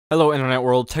Hello Internet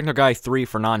World, TechnoGuy3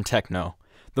 for non-techno.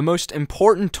 The most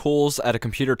important tools at a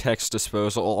computer tech's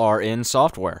disposal are in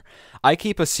software. I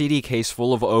keep a CD case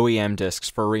full of OEM disks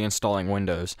for reinstalling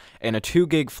Windows, and a 2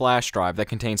 gig flash drive that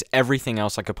contains everything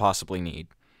else I could possibly need.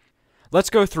 Let's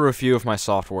go through a few of my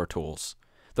software tools.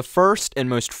 The first and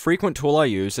most frequent tool I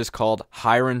use is called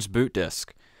Hiren's Boot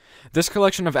Disk. This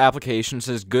collection of applications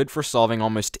is good for solving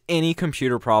almost any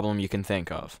computer problem you can think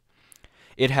of.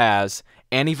 It has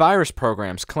antivirus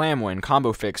programs, ClamWin,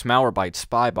 ComboFix, Malwarebytes,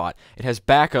 Spybot. It has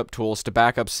backup tools to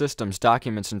back up systems,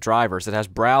 documents, and drivers. It has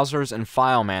browsers and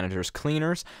file managers,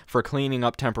 cleaners for cleaning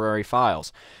up temporary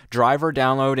files, driver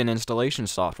download and installation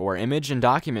software, image and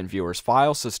document viewers,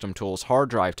 file system tools, hard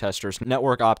drive testers,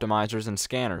 network optimizers and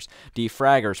scanners,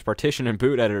 defraggers, partition and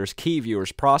boot editors, key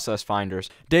viewers, process finders,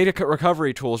 data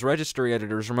recovery tools, registry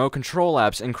editors, remote control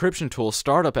apps, encryption tools,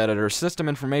 startup editors, system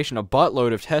information, a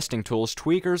buttload of testing tools,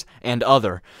 tweakers, and other.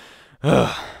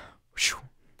 That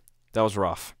was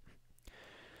rough.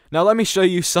 Now let me show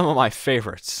you some of my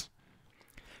favorites.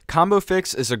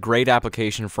 ComboFix is a great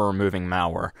application for removing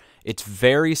malware. It's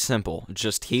very simple.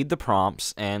 Just heed the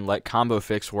prompts and let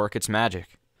ComboFix work its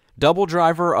magic. Double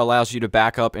Driver allows you to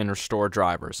back up and restore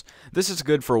drivers. This is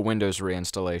good for Windows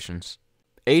reinstallations.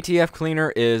 ATF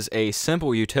Cleaner is a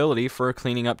simple utility for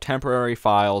cleaning up temporary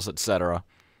files, etc.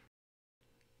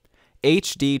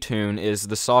 HDTune is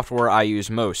the software I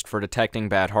use most for detecting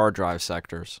bad hard drive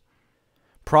sectors.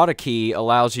 Product Key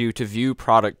allows you to view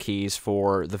product keys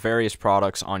for the various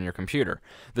products on your computer.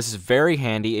 This is very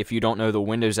handy if you don't know the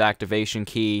Windows activation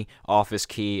key, Office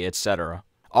key, etc.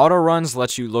 Autoruns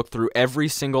lets you look through every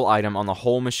single item on the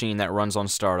whole machine that runs on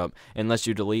startup and lets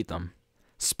you delete them.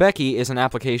 Specky is an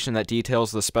application that details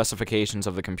the specifications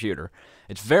of the computer.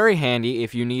 It's very handy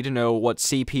if you need to know what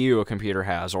CPU a computer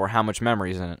has or how much memory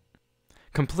is in it.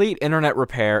 Complete Internet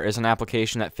Repair is an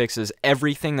application that fixes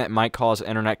everything that might cause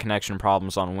internet connection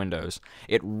problems on Windows.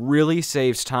 It really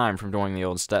saves time from doing the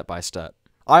old step-by-step.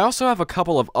 I also have a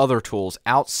couple of other tools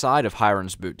outside of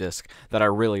Hiren's Boot Disk that I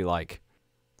really like.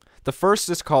 The first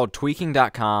is called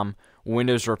Tweaking.com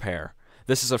Windows Repair.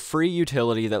 This is a free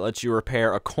utility that lets you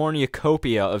repair a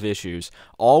cornucopia of issues,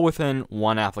 all within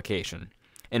one application.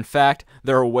 In fact,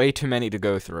 there are way too many to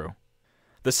go through.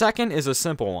 The second is a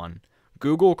simple one.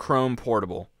 Google Chrome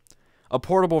Portable, a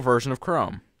portable version of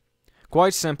Chrome.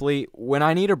 Quite simply, when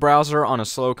I need a browser on a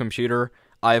slow computer,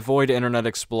 I avoid Internet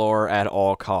Explorer at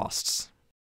all costs.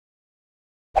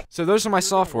 So those are my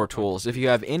software tools. If you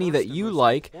have any that you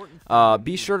like,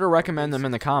 be sure to recommend them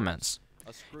in the comments.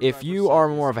 If you are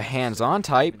more of a hands-on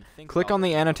type, click on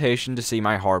the annotation to see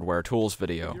my hardware tools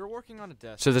video.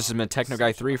 So this has been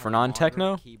TechnoGuy3 for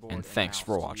non-techno, and thanks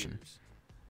for watching.